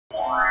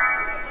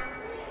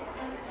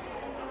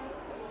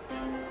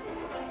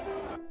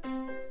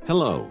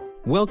Hello,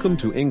 welcome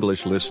to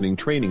English listening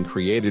training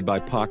created by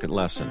Pocket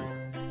Lesson.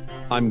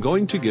 I'm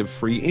going to give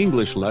free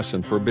English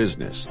lesson for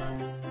business.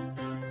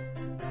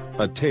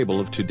 A table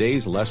of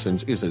today's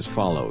lessons is as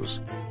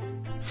follows.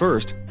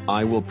 First,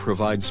 I will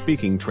provide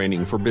speaking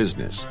training for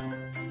business.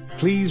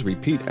 Please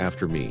repeat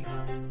after me.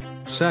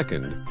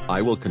 Second,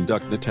 I will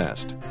conduct the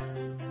test.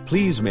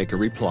 Please make a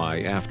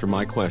reply after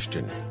my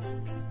question.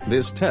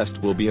 This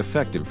test will be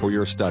effective for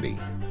your study.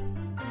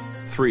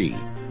 3.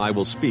 I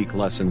will speak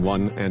lesson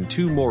 1 and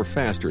 2 more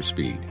faster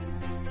speed.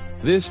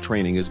 This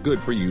training is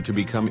good for you to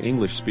become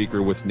English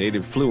speaker with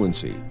native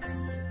fluency.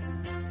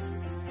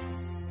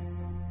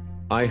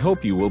 I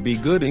hope you will be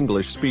good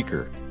English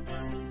speaker.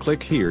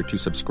 Click here to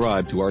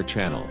subscribe to our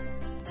channel.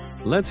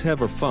 Let's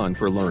have a fun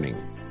for learning.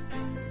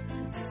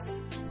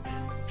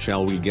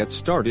 Shall we get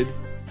started?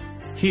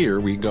 Here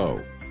we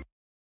go.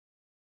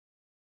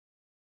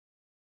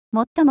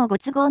 最もご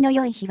都合の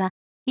良い日は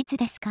いつ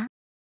ですか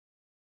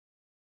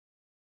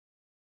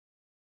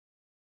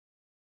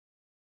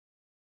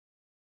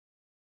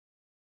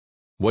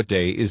？What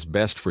day is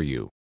best for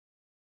you?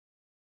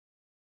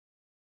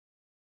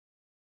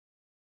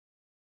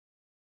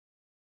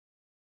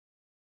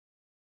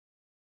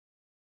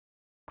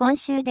 今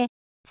週で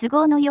都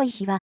合の良い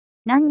日は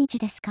何日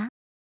ですか？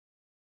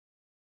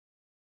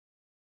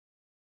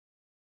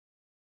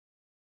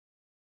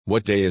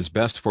 What day is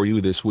best for you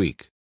this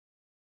week?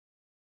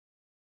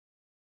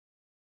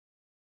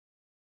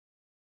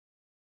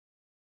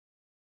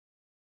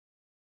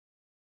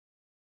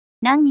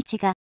 何日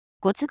が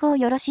ご都合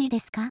よろしいで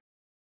すか？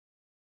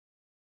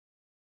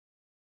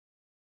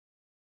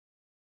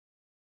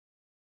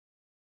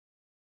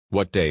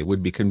 What day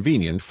would be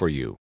convenient for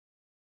you?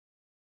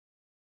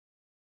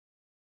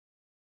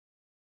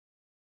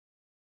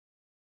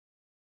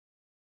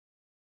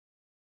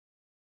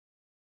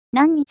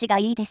 何日が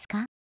いいです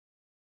か？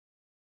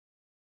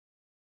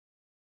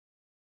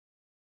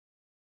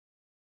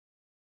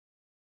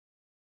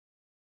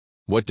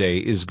 What day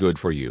is good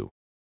for you?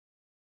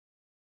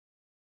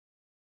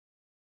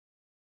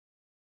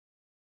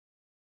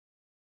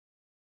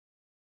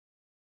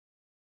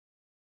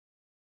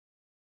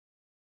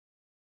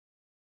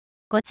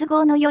 ご都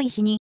合の良い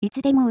日にい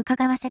つでも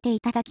伺わせてい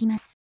ただきま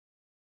す。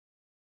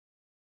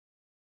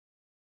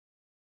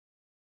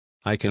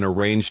I can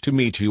arrange to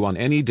meet you on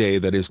any day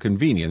that is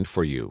convenient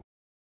for you.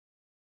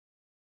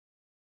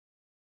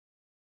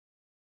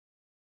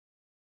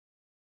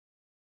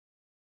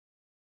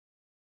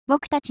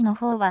 僕たちの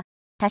方は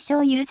多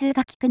少融通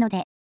が利くの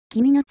で、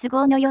君の都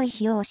合の良い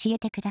日を教え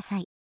てくださ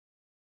い。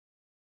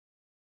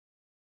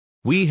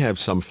We have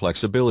some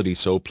flexibility,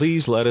 so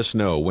please let us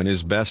know when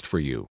is best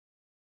for you.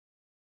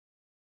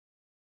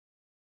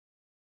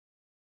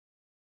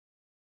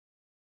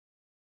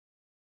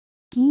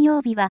 金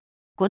曜日は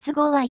ご都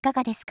合はいか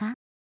がですか？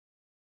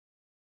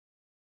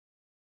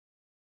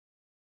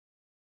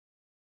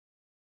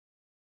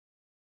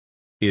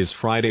 Is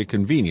Friday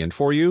convenient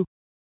for you?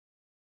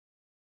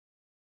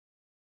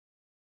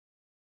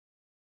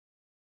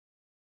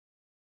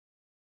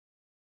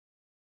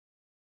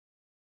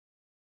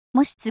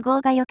 もし都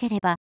合が良け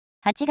れば、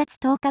8月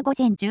10日午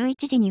前11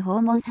時に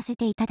訪問させ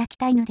ていただき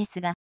たいので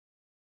すが、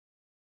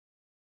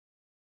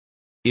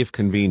If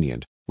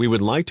convenient, we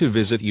would like to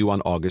visit you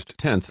on August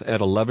 10th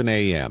at 11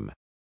 a.m.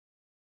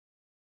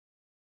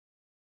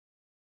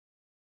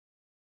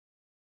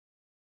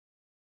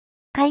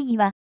 会議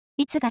は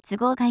いつが都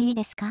合がいい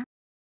ですか？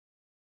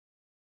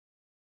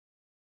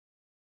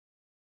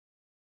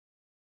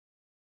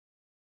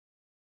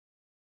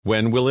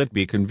 When will it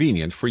be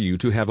convenient for you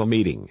to have a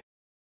meeting?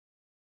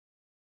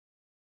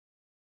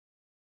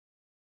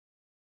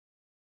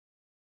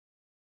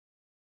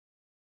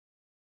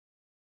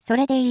 そ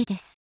れでいいで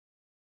す。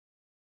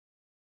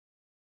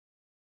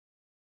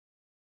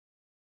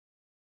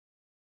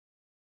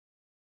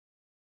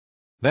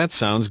That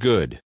sounds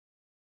good.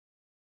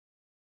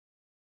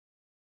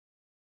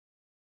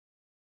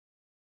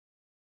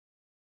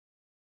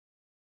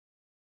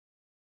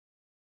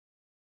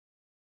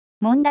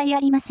 問題あ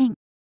りません。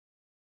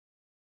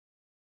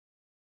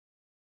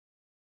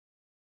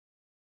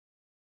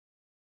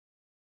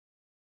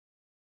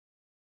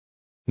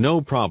No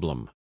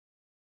problem.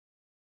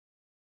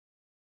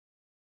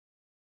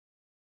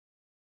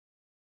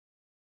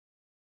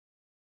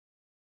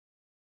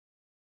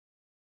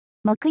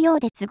 木曜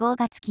で都合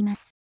がつきま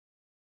す。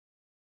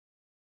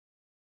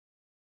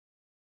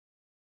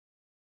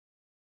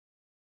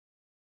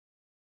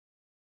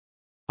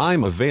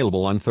I'm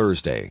available on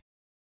Thursday.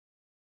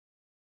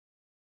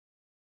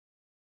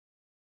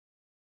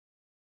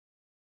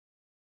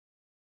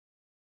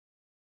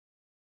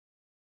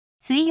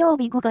 水曜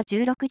日午後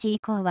16時以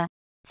降は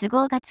都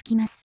合がつき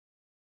ます。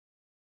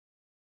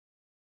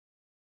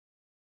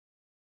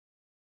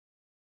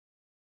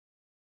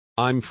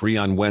I'm free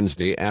on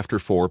Wednesday after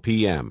 4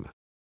 p.m.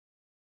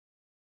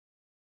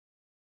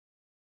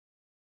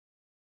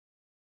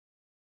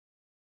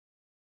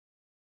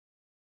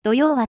 土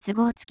曜は都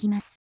合つきま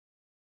す。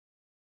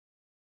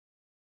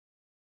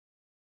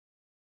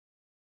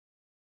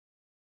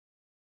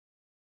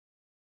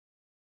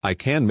I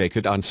can make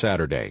it on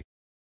Saturday.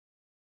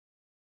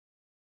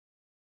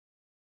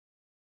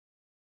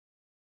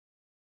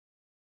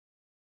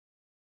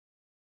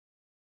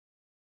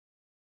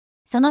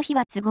 その日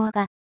は都合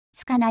が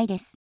つかないで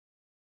す。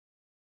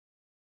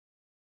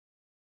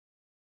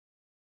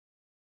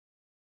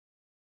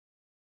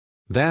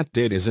That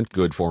date isn't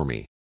good for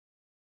me.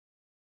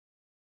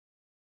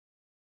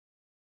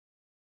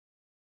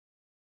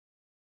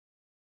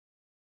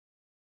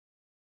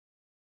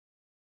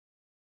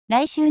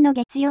 来週の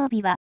月曜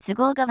日は都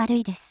合が悪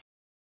いです。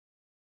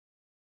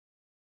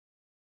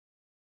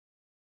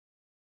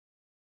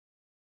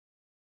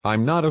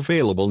I'm not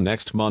available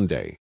next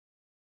Monday.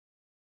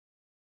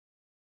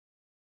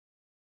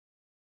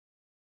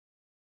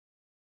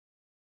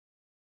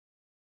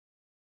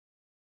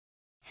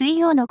 水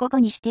曜の午後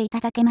にしていた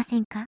だけませ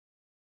んか？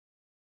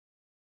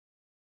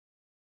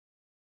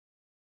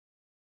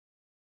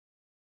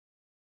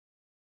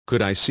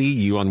 Could I see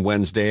you on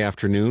Wednesday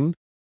afternoon?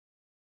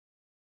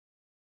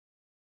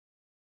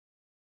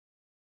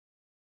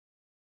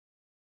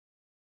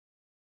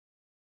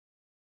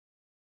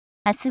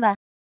 明日は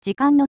時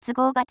間の都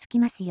合がつき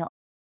ますよ。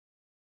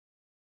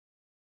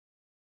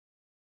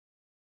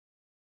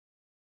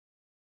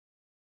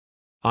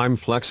I'm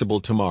flexible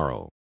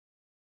tomorrow.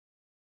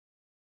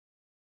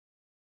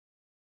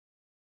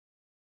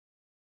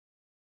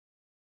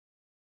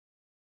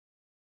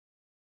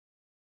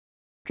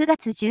 9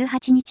月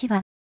18日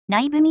は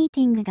内部ミー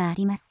ティングがあ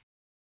ります。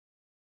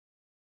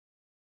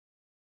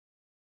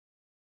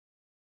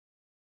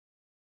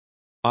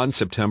On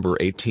September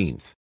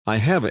 18th, I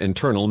have an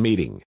internal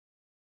meeting.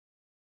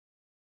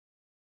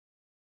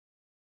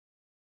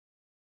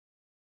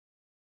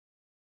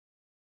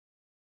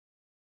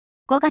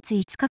 5月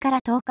5日から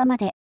10日ま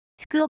で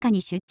福岡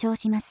に出張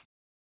します。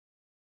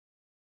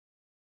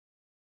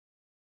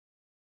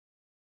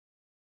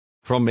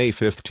From May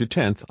 5th to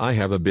 10th, I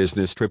have a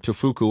business trip to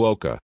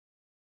Fukuoka.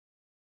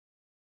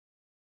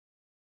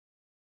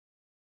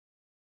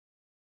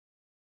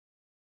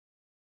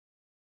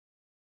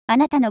 あ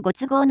なたのご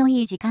都合の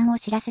いい時間を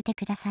知らせて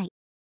ください。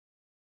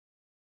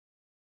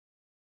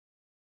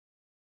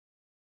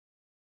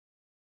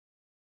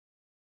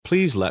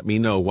Please let me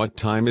know what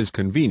time is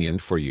convenient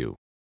for you.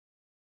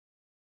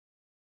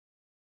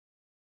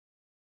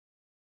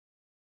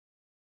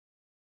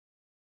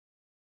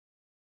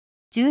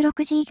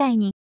 16時以外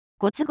に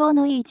ご都合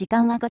のいい時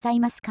間はござい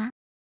ますか？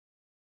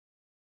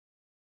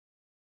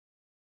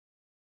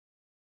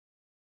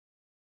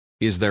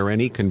 Is there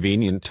any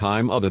convenient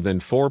time other than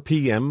 4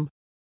 p.m.?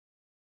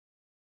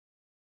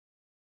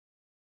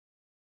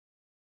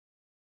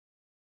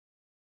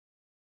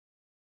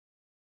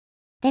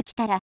 でき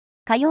たら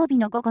火曜日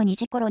の午後2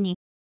時頃に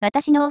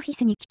私のオフィ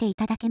スに来てい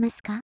ただけま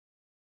すか？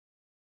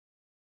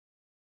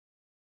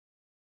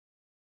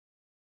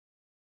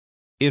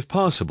 If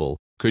possible,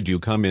 could you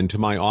come into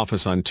my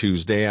office on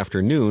Tuesday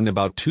afternoon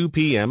about 2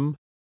 p.m.?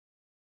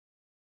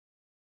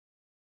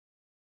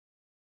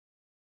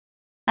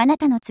 あな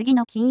たの次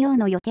の金曜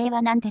の予定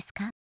は何です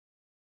か？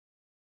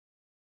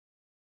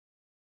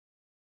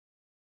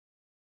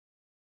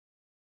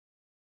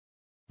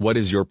 What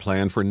is your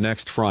plan for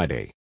next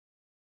Friday?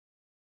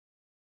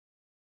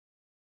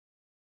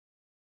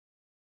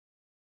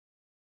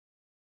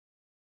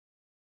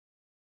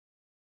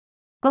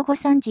 午後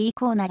3時以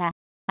降なら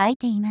空い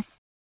ていま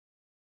す。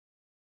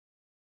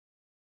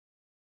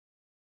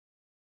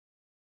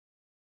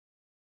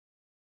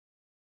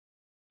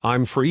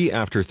I'm free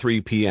after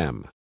 3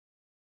 p.m.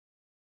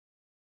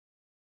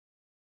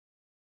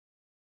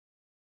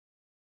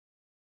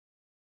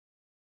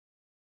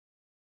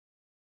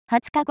 20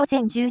日午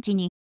前10時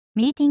に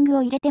ミーティング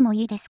を入れても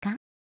いいですか？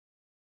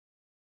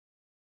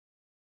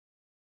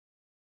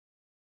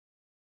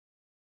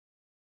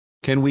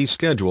 Can we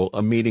schedule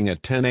a meeting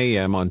at 10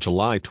 a.m. on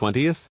July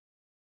 20th?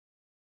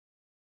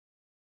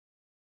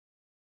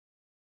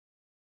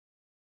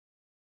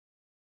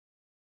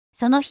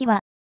 その日は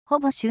ほ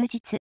ぼ終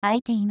日空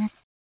いていま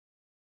す。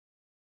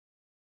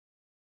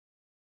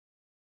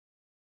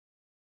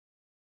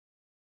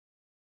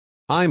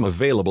I'm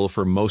available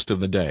for most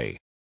of the day.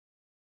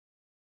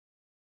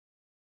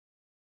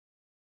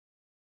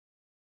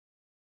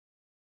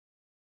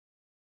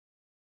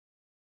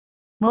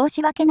 申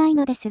し訳ない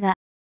のですが、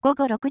午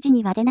後6時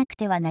には出なく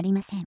てはなり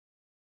ません。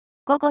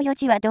午後4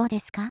時はどうで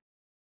すか？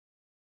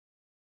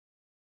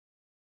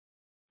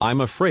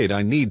 I'm afraid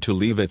I need to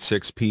leave at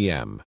 6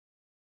 p.m.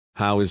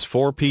 How is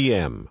 4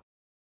 p.m.?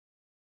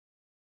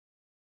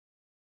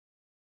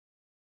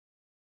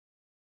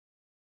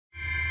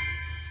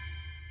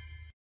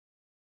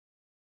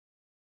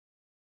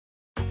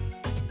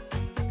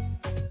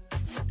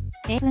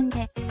 例文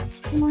で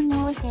質問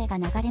の音声が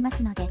流れま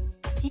すので、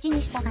指示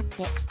に従っ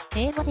て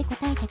英語で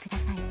答えてくだ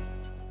さい。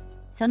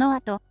その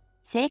後、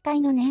正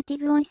解のネイティ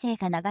ブ音声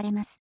が流れ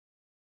ます。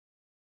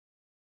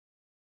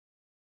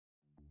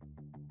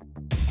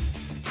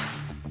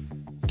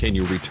Can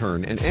you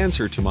return an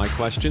answer to my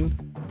question?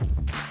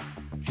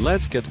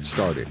 Let's get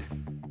started.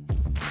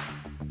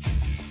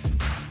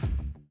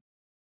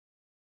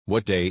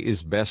 What day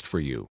is best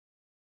for you?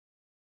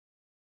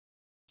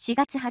 4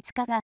月20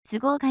日が都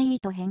合がいい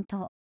と返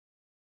答。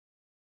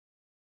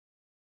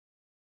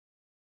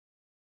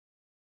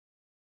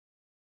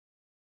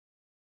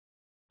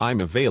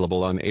I'm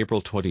available on April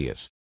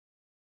 20th.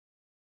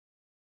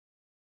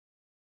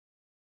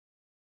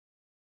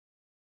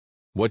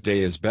 What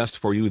day is best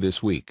for you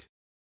this week?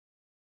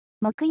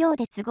 木曜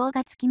で都合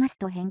がつきます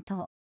と返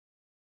答。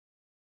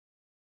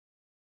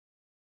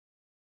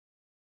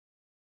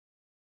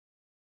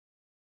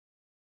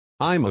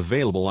I'm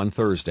available on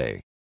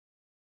Thursday.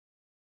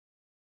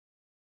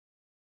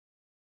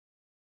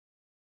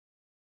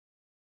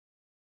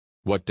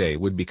 What day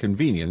would be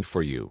convenient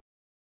for you?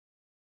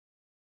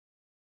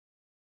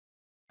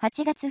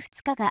 8月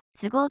2日が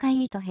都合が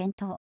いいと返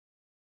答。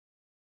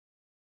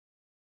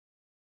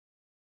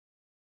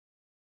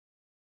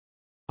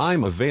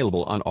I'm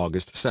available on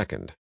August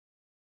 2nd.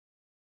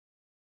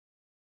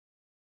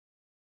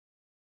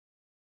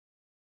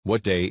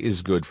 What day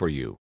is good for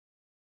you?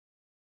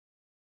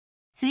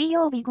 水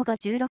曜日午後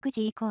16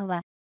時以降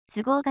は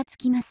都合がつ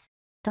きます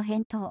と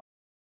返答。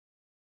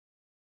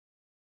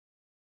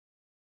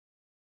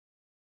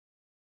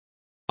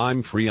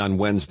I'm free on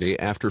Wednesday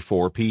after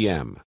 4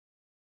 p.m.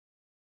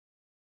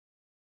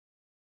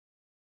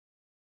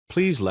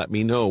 Please let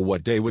me know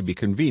what day would be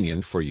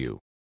convenient for you.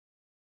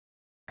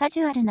 カ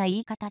ジュアルな言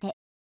い方で、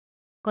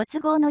ご都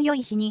合の良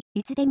い日に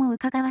いつでも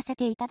伺わせ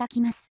ていただ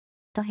きます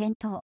と返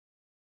答。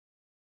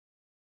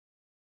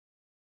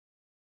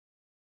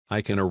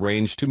I can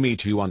arrange to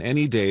meet you on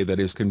any day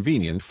that is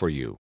convenient for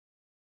you.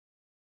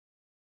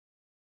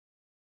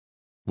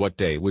 What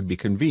day would be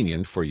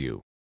convenient for you?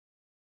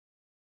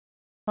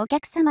 お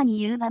客様に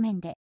言う場面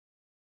で、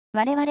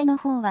我々の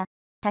方は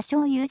多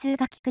少融通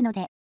が利くの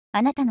で、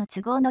あなたの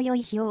都合の良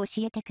い日を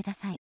教えてくだ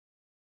さい。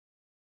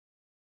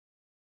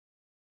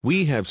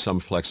We have some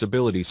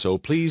flexibility, so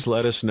please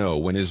let us know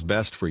when is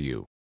best for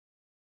you.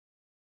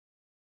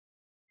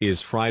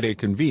 Is Friday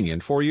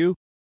convenient for you?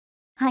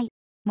 はい、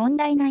問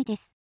題ないで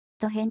す。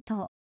と返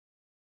答。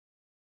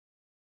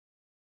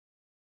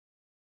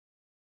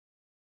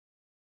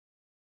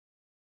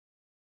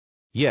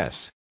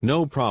Yes,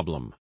 no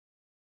problem.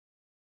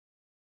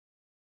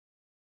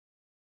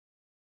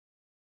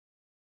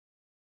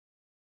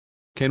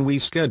 Can we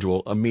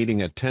schedule a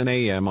meeting at 10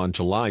 a.m. on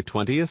July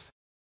 20th?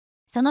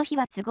 その日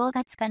は都合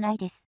がつかない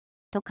です。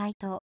と回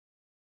答。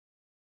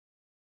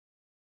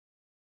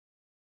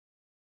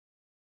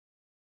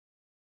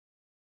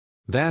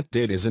That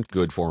date isn't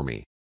good for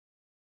me.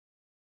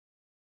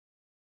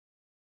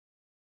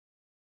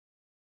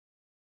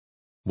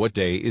 What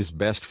day is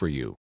best for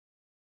you?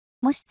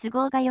 もし都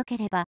合が良け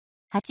れば、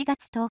8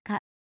月10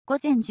日、午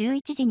前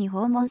11時に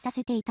訪問さ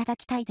せていただ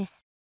きたいで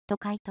す。と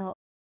回答。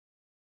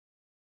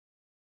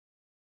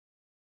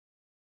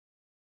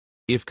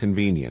If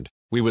convenient,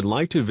 we would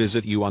like to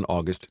visit you on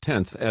August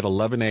 10th at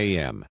 11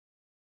 a.m.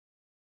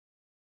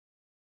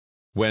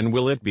 When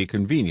will it be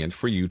convenient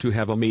for you to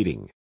have a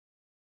meeting?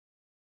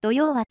 土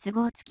曜は都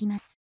合つきま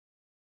す。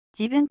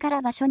自分か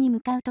ら場所に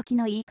向かう時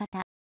の言い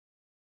方。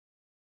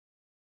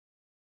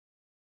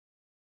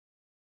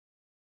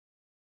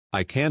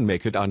I can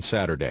make it on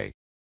Saturday.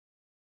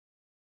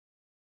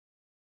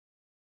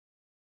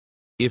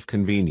 If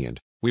convenient,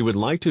 we would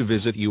like to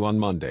visit you on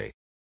Monday.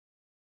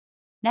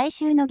 来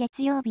週の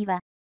月曜日は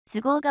都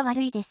合が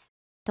悪いです。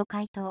と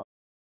回答。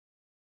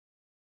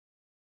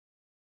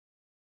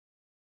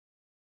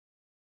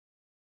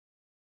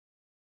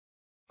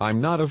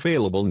I'm not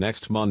available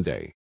next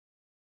Monday.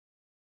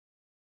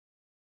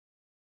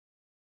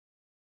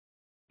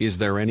 Is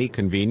there any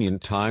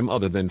convenient time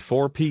other than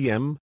 4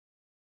 p.m.?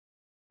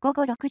 午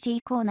後6時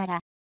以降なら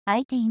空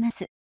いていま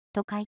す。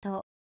と回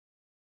答。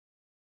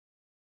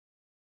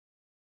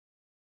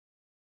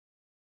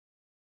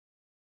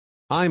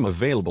I'm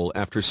available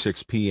after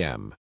 6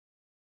 p.m.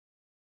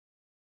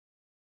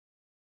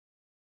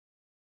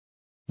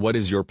 What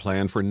is your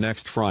plan for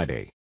next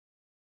Friday?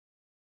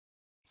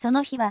 そ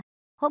の日は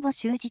ほぼ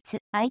終日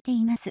空いて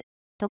います。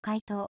と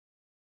回答。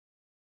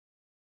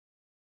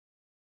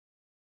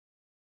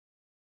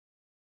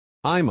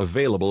I'm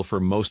available for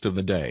most of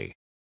the day.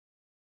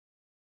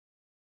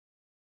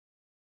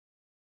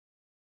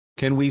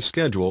 Can we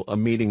schedule a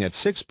meeting at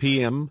 6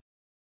 p.m.?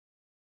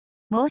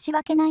 申し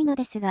訳ないの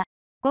ですが、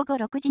午後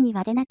6時に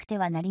は出なくて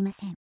はなりま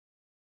せん。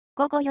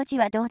午後4時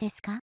はどうで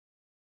すか？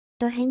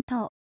と返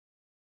答。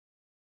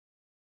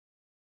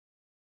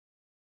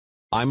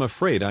I'm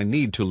afraid I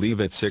need to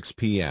leave at 6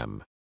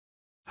 p.m.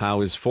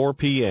 How is 4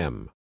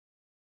 p.m.?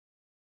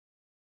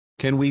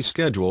 Can we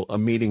schedule a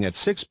meeting at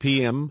 6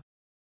 p.m.?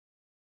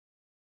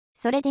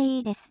 それで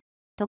いいです。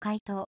と回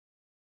答。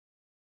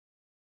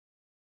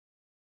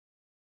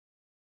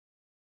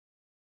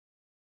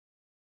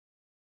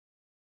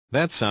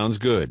That sounds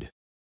good.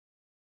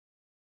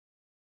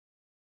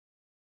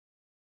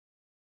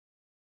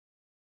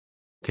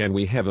 Can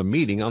we have a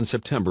meeting on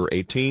September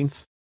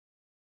 18th?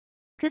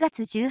 9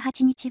月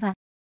18日は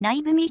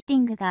内部ミーティ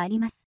ングがあり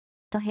ます。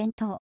と返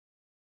答。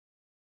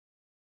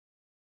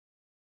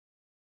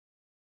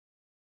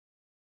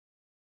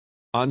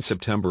On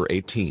September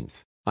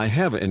 18th, I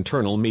have an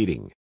internal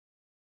meeting.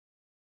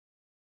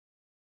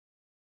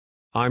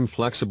 I'm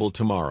flexible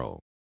tomorrow.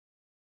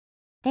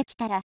 でき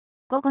たら、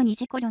午後2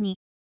時頃に、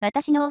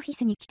私のオフィ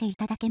スに来てい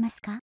ただけま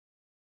すか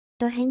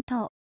と返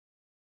答。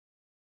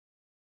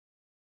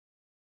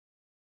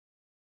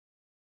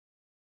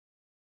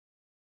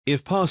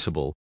If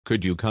possible,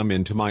 could you come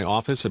into my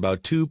office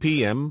about 2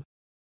 p.m.?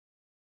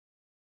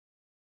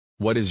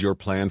 What is your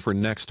plan for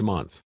next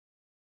month?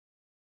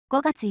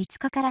 5月5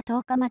日から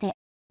10日まで、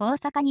大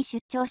阪に出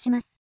張し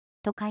ます。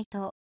と回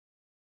答。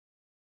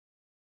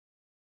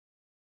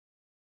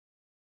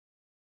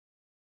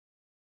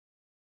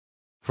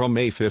From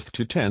May 5th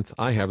to 10th,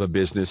 I have a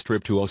business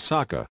trip to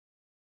Osaka.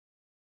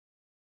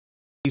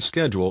 Please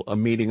schedule a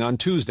meeting on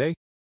Tuesday.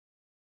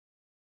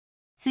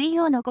 水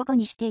曜の午後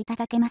にしていた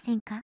だけませ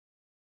んか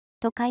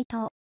と回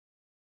答。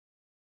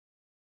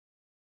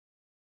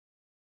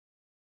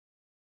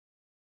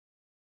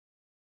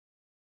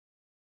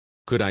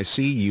Could I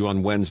see you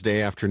on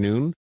Wednesday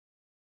afternoon?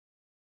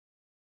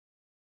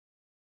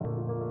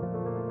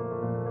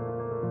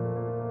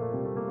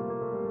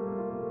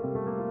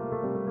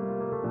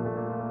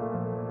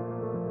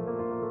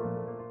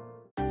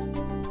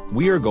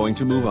 We are going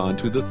to move on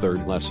to the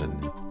third lesson.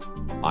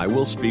 I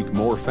will speak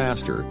more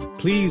faster,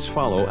 please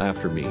follow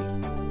after me.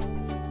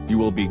 You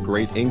will be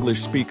great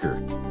English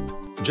speaker.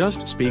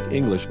 Just speak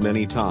English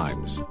many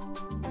times.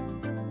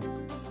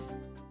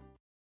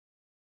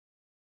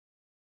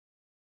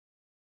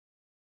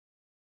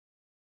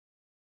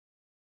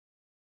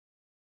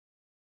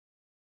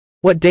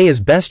 What day is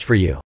best for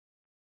you?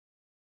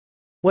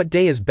 What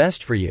day is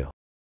best for you?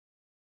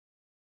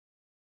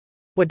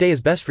 What day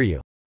is best for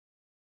you?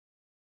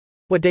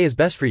 What day is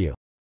best for you?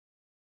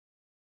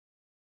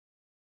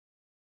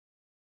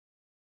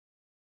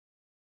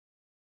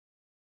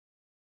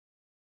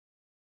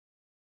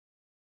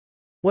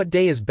 What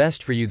day is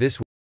best for you this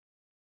week?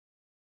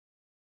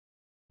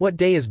 What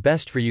day is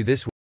best for you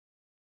this week?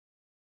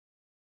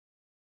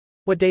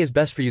 What day is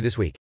best for you this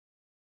week?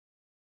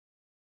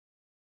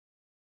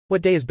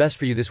 What day is best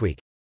for you this week?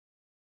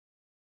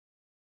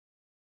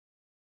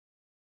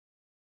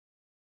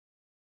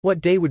 What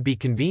day would be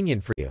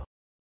convenient for you?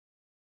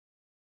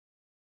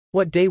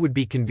 What day would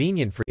be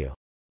convenient for you?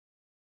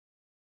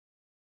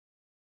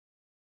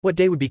 What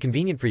day would be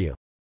convenient for you?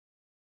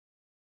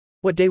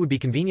 What day would be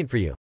convenient for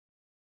you?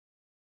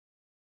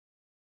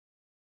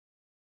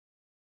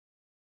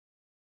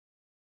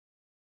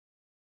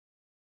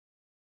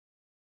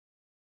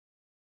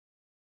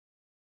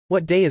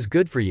 What day is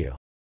good for you?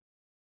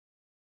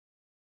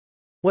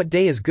 What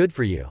day is good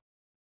for you?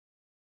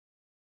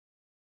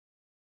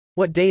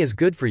 What day is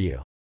good for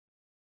you?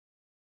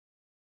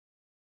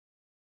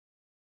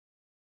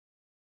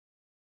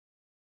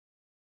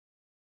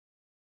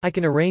 I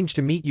can arrange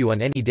to meet you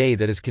on any day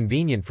that is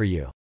convenient for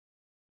you.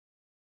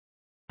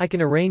 I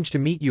can arrange to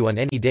meet you on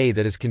any day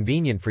that is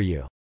convenient for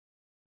you.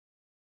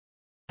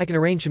 I can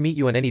arrange to meet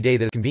you on any day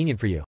that is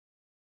convenient for you.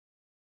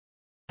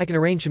 I can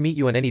arrange to meet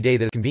you on any day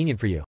that is convenient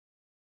for you.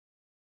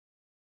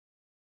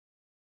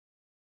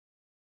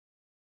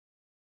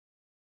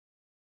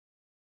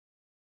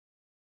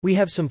 We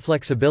have some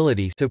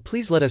flexibility, so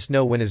please let us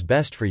know when is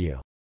best for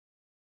you.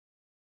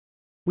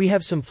 We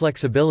have some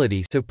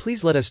flexibility, so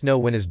please let us know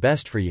when is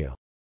best for you.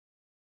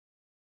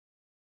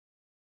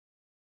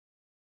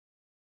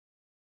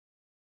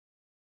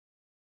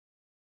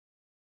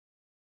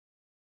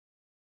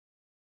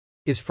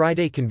 Is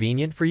Friday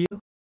convenient for you?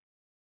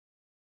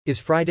 Is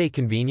Friday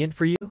convenient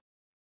for you?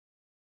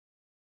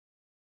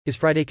 Is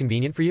Friday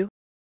convenient for you?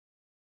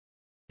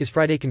 Is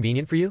Friday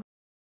convenient for you?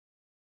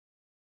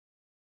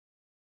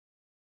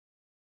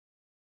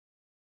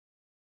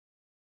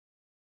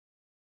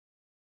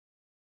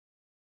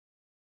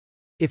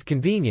 If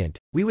convenient,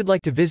 we would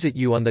like to visit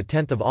you on the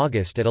 10th of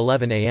August at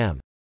 11 a.m.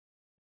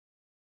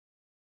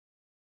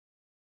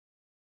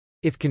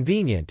 If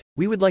convenient,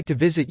 we would like to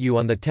visit you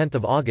on the 10th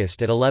of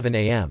August at 11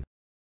 a.m.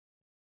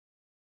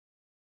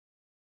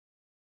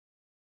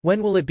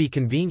 When will it be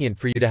convenient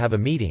for you to have a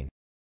meeting?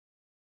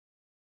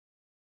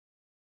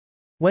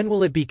 When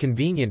will it be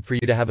convenient for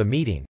you to have a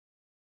meeting?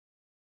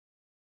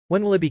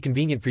 When will it be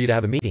convenient for you to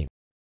have a meeting?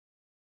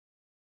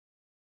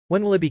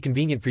 When will it be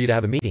convenient for you to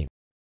have a meeting?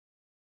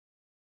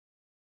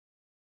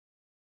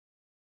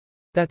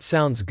 That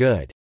sounds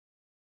good.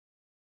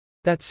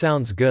 That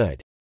sounds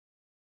good.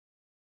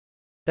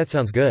 That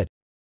sounds good.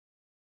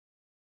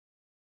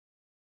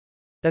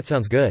 That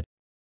sounds good.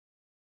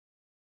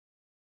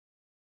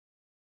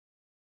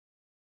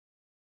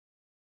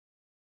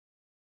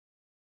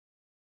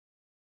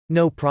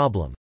 No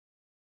problem.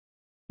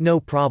 No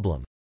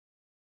problem.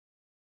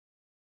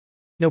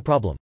 No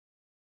problem.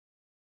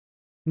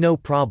 No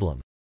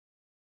problem.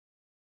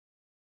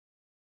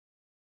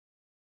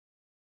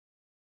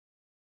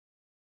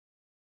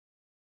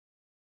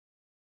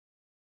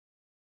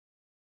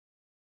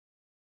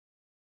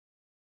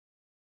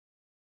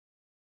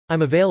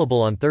 I'm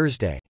available on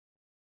Thursday.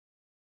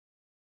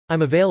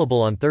 I'm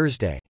available on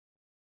Thursday.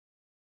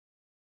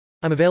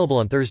 I'm available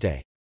on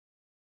Thursday.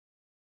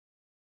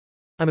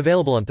 I'm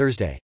available on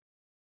Thursday.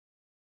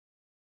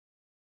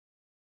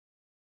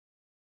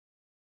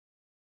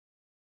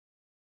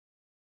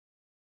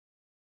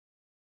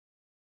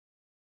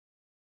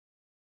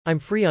 I'm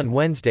free on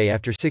Wednesday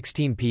after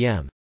 16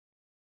 p.m.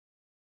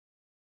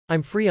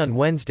 I'm free on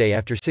Wednesday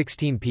after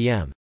 16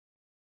 p.m.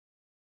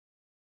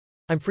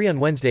 I'm free on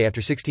Wednesday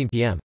after 16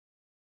 p.m.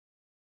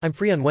 I'm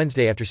free on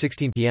Wednesday after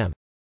 16 p.m.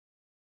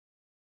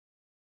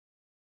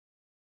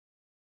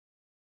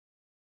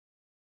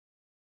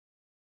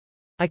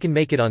 I can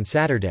make it on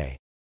Saturday.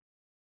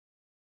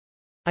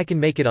 I can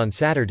make it on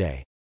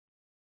Saturday.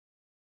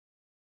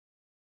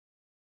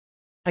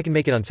 I can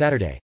make it on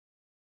Saturday.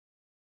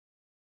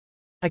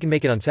 I can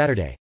make it on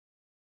Saturday.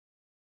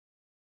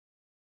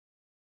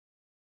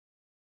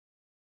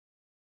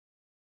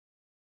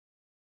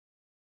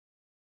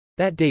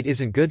 That date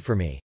isn't good for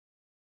me.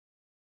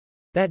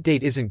 That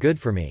date isn't good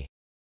for me.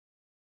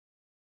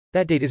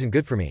 That date isn't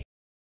good for me.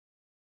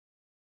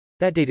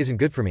 That date isn't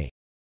good for me.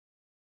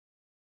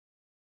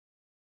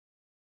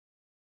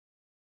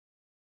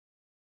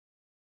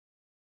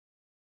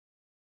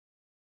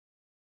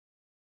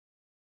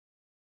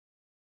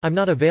 I'm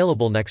not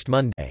available next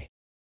Monday.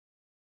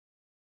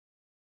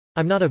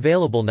 I'm not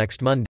available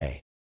next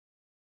Monday.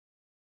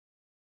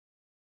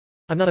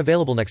 I'm not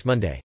available next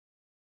Monday.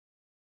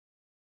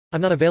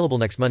 I'm not available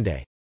next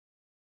Monday.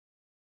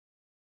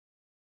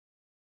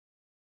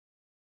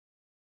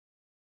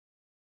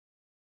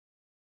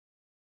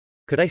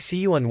 Could I see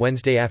you on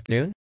Wednesday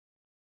afternoon?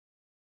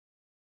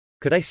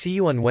 Could I see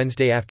you on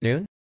Wednesday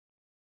afternoon?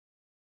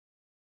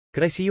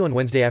 Could I see you on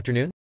Wednesday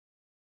afternoon?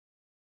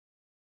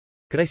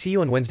 Could I see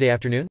you on Wednesday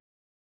afternoon?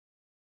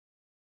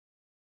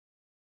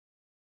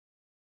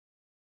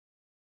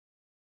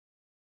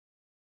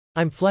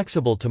 I'm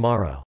flexible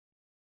tomorrow.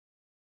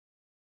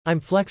 I'm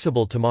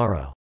flexible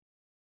tomorrow.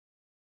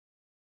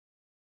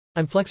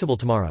 I'm flexible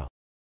tomorrow.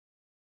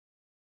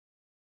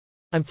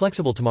 I'm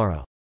flexible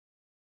tomorrow.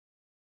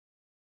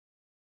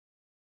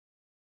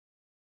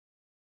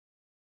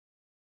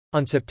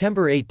 On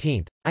September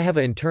 18th, I have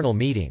an internal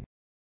meeting.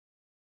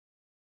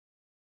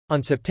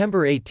 On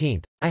September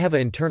 18th, I have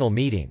an internal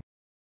meeting.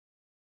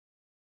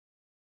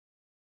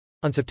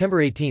 On September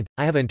 18th,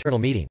 I have an internal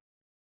meeting.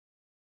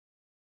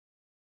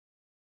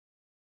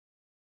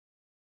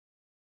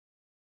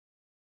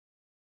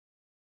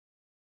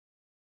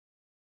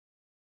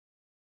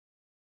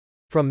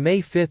 From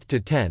May 5th to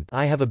 10th,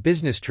 I have a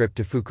business trip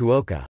to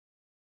Fukuoka.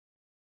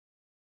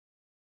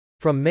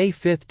 From May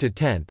 5th to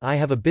 10th, I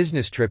have a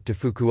business trip to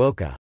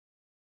Fukuoka.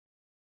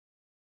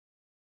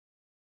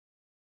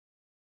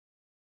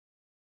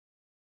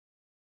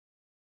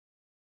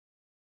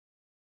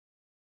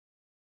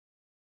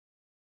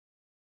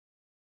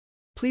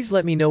 Please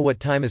let me know what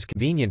time is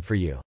convenient for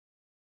you.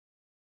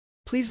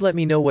 Please let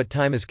me know what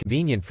time is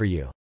convenient for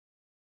you.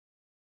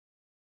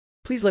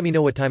 Please let me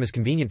know what time is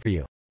convenient for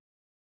you.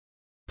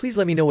 Please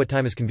let me know what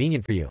time is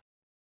convenient for you.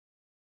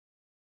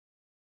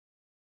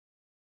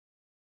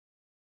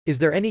 Is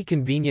there any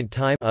convenient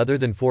time other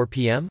than 4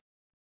 p.m.?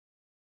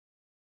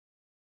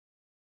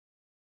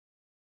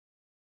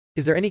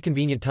 Is there any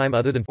convenient time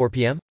other than 4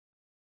 p.m.?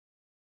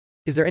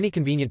 Is there any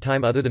convenient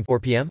time other than 4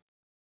 p.m.?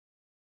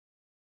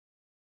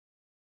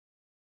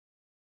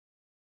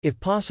 If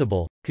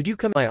possible, could you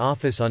come to my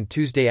office on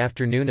Tuesday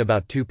afternoon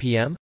about 2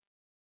 p.m.?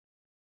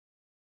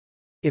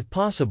 If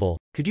possible,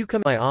 could you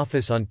come to my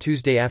office on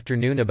Tuesday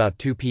afternoon about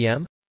 2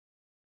 p.m.?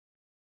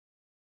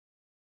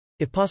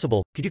 If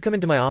possible, could you come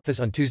into my office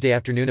on Tuesday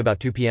afternoon about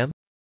 2 p.m.?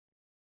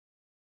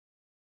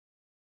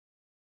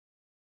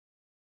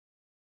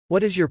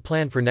 What is your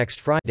plan for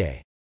next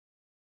Friday?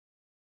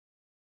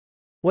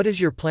 What is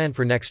your plan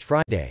for next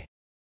Friday?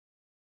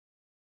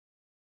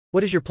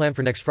 What is your plan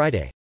for next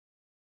Friday?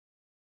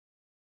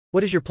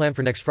 What is your plan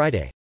for next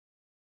Friday?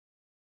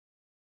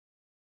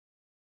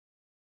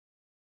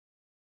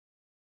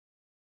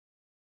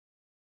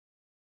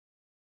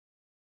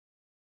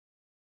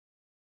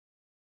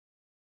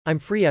 I'm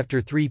free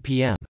after 3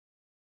 p.m.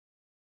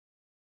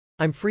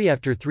 I'm free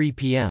after 3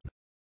 p.m.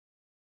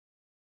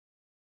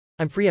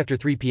 I'm free after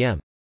 3 p.m.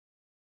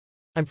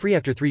 I'm free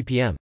after 3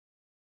 p.m.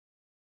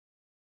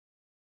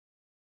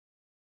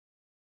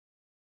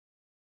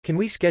 Can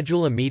we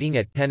schedule a meeting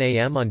at 10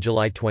 a.m. on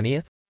July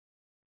 20th?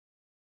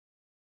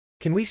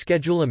 Can we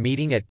schedule a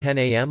meeting at 10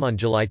 a.m. on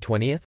July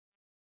 20th?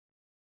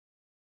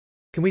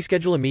 Can we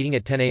schedule a meeting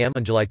at 10 a.m.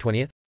 on July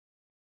 20th?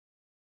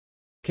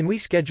 Can we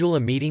schedule a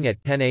meeting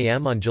at 10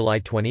 a.m. on July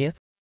 20th?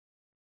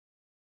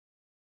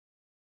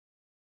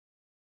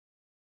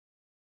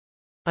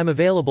 I'm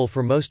available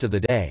for most of the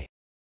day.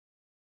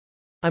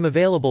 I'm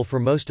available for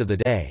most of the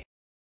day.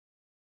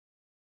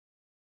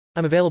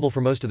 I'm available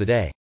for most of the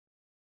day.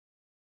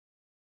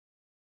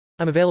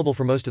 I'm available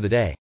for most of the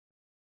day.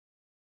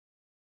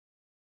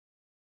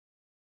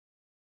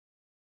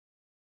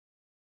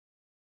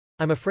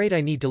 I'm afraid I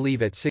need to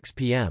leave at 6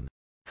 p.m.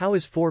 How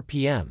is 4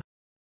 p.m.?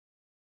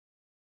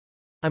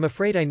 I'm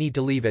afraid I need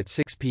to leave at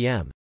 6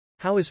 p.m.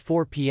 How is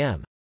 4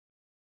 p.m.?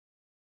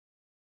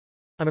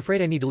 I'm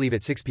afraid I need to leave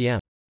at 6 p.m.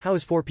 How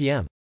is 4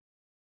 p.m.?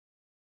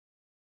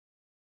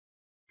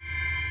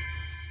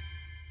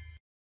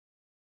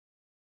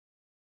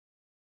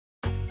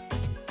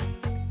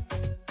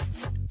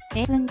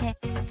 例文で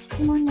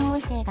質問の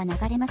音声が流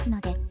れますの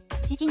で、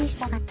指指示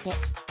に従って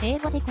英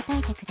語で答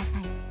えてくださ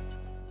い。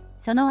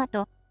その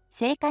後、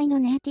正解の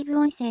ネイティブ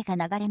音声が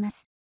流れま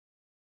す。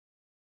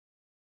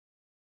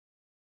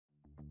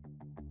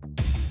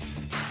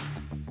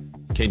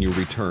Can you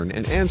return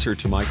an answer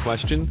to my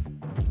question?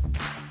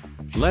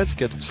 Let's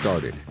get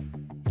started.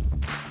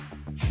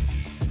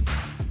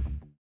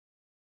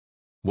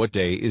 What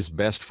day is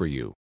best for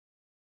you?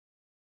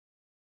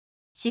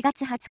 4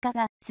月20日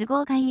が都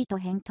合がいいと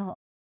返答。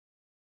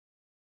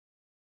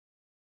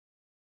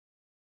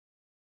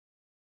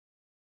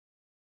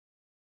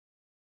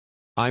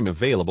I'm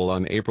available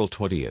on April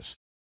 20th.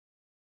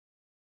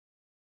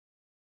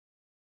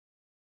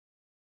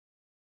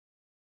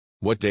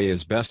 What day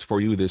is best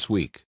for you this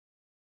week?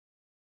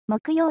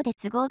 木曜で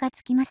都合が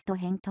つきますと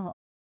返答。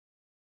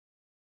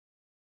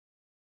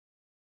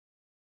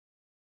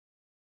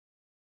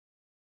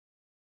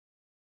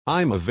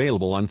I'm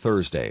available on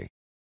Thursday.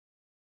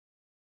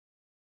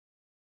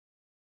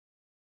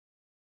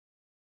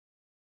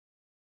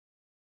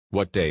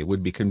 What day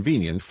would be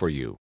convenient for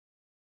you?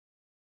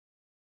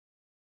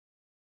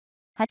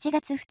 8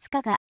月2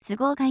日が都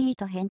合がいい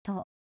と返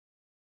答。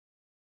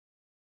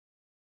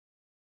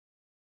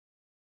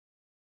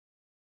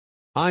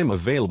I'm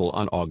available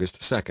on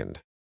August 2nd.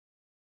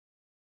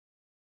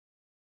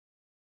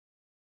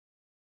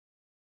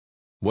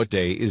 What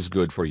day is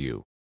good for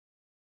you?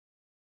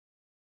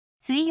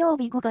 水曜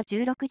日午後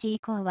16時以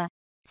降は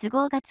都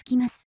合がつき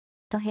ます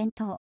と返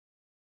答。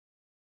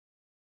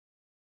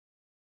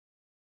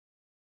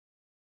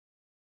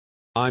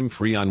I'm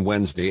free on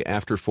Wednesday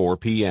after 4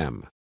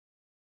 p.m.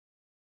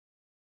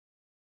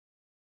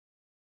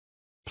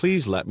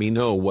 Please let me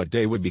know what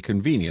day would be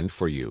convenient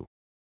for you.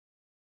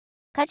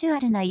 カジュア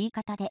ルな言い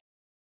方で、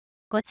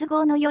ご都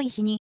合の良い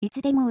日にい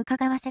つでも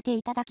伺わせて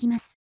いただきま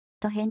す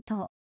と返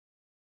答。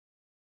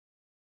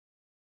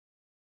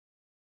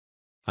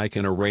I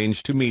can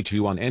arrange to meet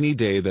you on any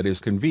day that is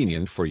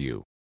convenient for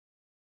you.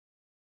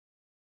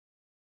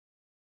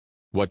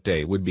 What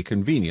day would be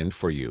convenient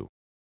for you?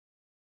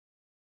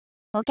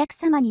 お客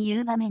様に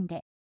言う場面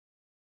で、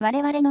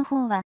我々の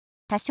方は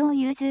多少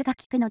融通が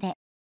利くので、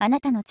あな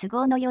たの都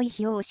合の良い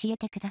日を教え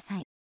てくださ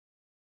い。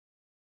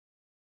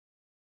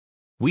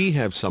We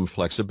have some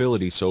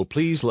flexibility, so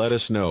please let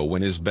us know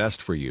when is best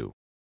for you.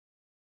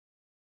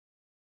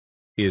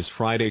 Is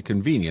Friday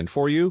convenient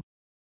for you?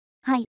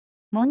 はい、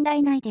問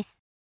題ないで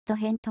す。と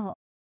返答。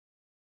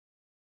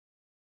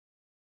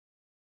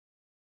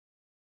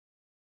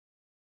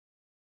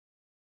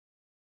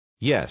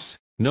Yes,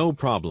 no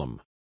problem.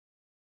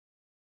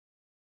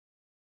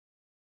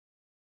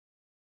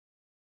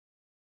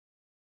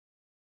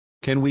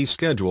 Can we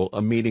schedule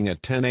a meeting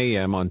at 10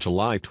 a.m. on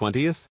July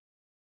 20th?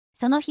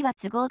 その日は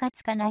都合が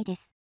つかないで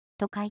す。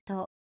と回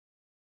答。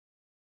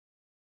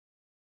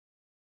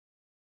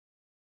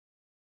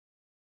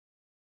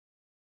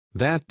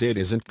That date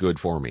isn't good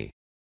for me.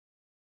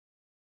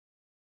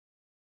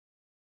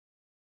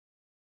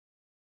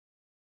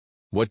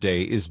 What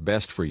day is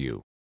best for you?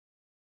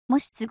 も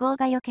し都合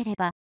が良けれ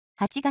ば、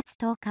8月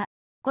10日、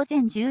午前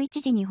11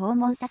時に訪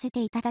問させ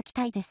ていただき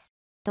たいです。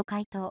と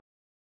回答。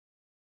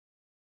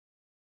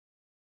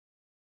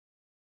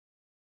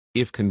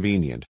If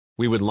convenient,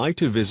 we would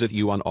like to visit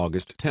you on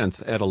August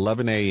 10th at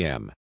 11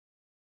 a.m.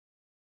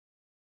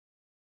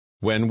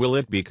 When will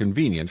it be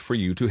convenient for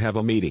you to have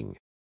a meeting?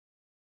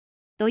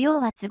 土曜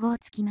は都合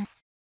つきま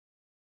す。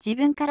自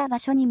分から場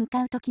所に向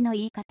かう時の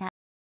言い方。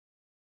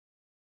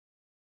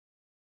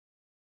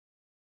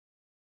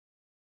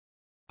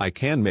I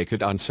can make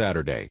it on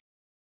Saturday.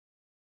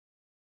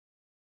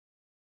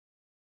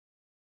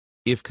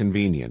 If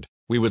convenient,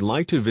 we would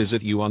like to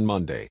visit you on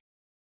Monday.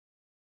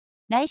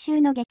 来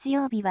週の月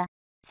曜日は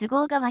都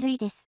合が悪い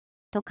です。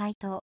と回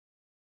答。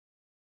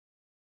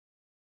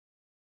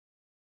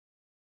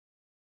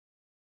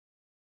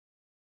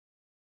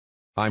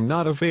I'm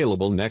not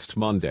available next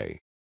Monday.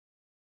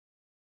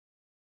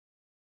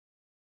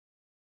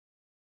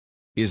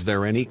 Is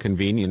there any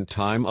convenient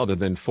time other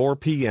than 4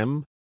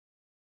 p.m.?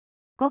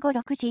 午後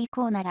6時以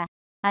降なら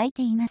空い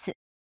ています。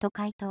と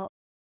回答。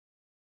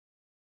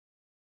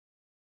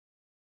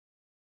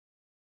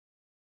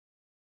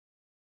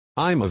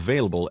I'm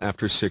available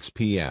after 6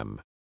 p.m.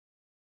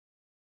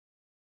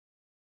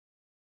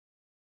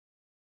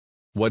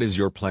 What is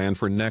your plan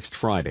for next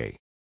Friday?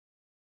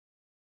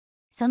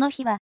 その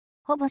日は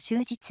ほぼ終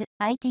日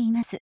空いてい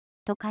ます。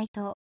と回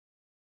答。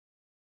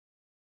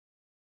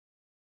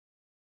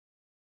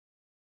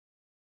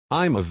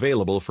I'm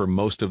available for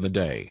most of the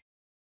day.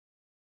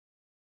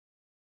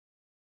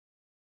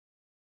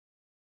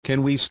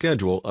 Can we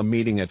schedule a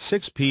meeting at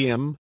 6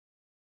 p.m.?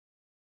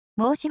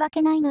 申し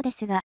訳ないので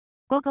すが、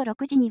午後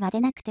6時には出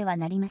なくては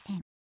なりませ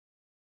ん。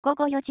午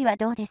後4時は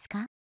どうです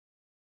か？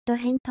と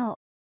返答。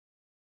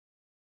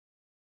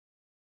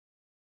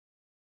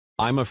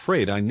I'm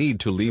afraid I need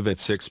to leave at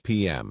 6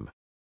 p.m.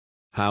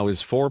 How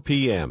is 4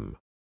 p.m.?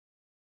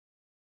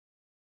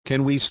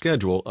 Can we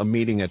schedule a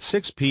meeting at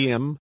 6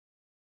 p.m.?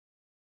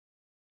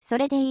 そ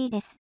れでいい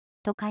です。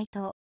と回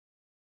答。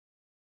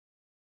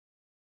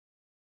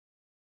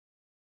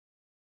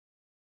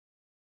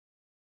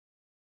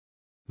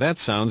That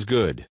sounds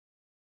good.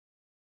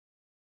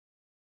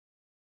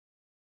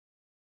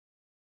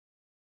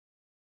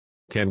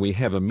 Can we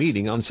have a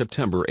meeting on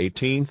September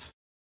 18th?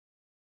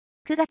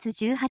 9月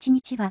18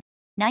日は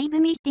内部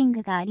ミーティン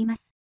グがありま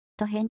す。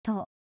と返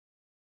答。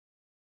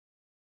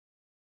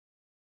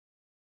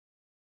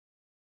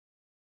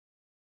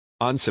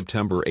On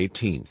September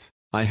 18th,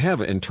 I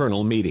have an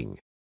internal meeting.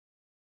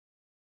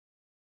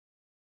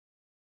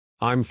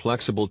 I'm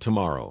flexible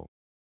tomorrow.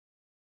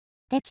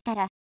 できた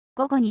ら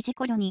午後2時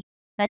頃に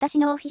私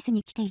のオフィス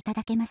に来ていた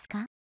だけます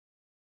か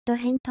と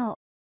返答。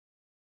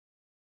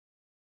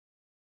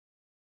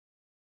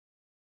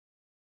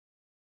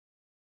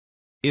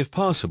If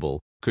possible,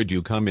 could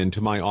you come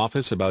into my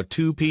office about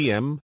 2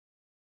 p.m.?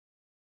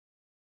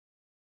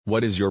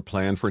 What is your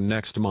plan for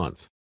next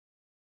month?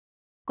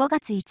 5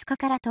月5日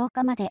から10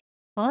日まで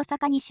大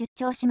阪に出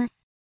張しま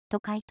す。と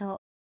回答。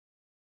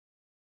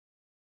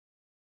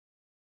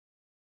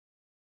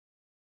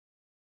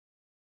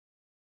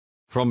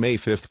From May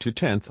 5th to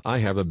 10th, I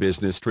have a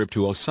business trip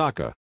to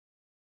Osaka.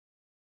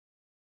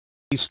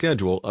 We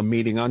schedule a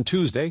meeting on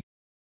Tuesday.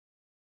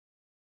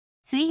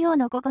 水曜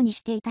の午後に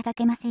していただ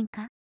けません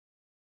か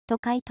と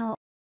回答。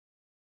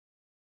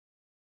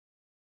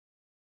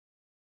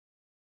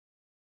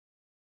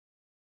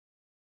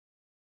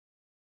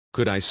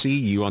Could I see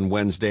you on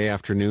Wednesday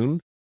afternoon?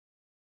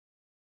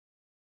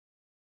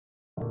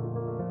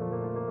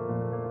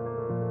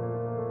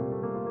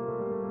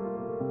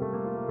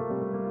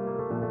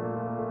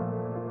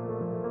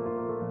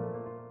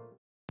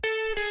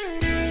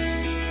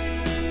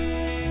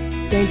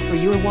 Thank for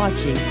your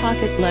watching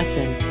Pocket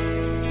Lesson.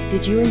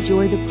 Did you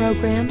enjoy the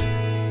program?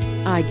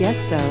 I guess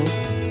so.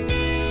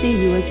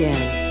 See you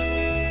again.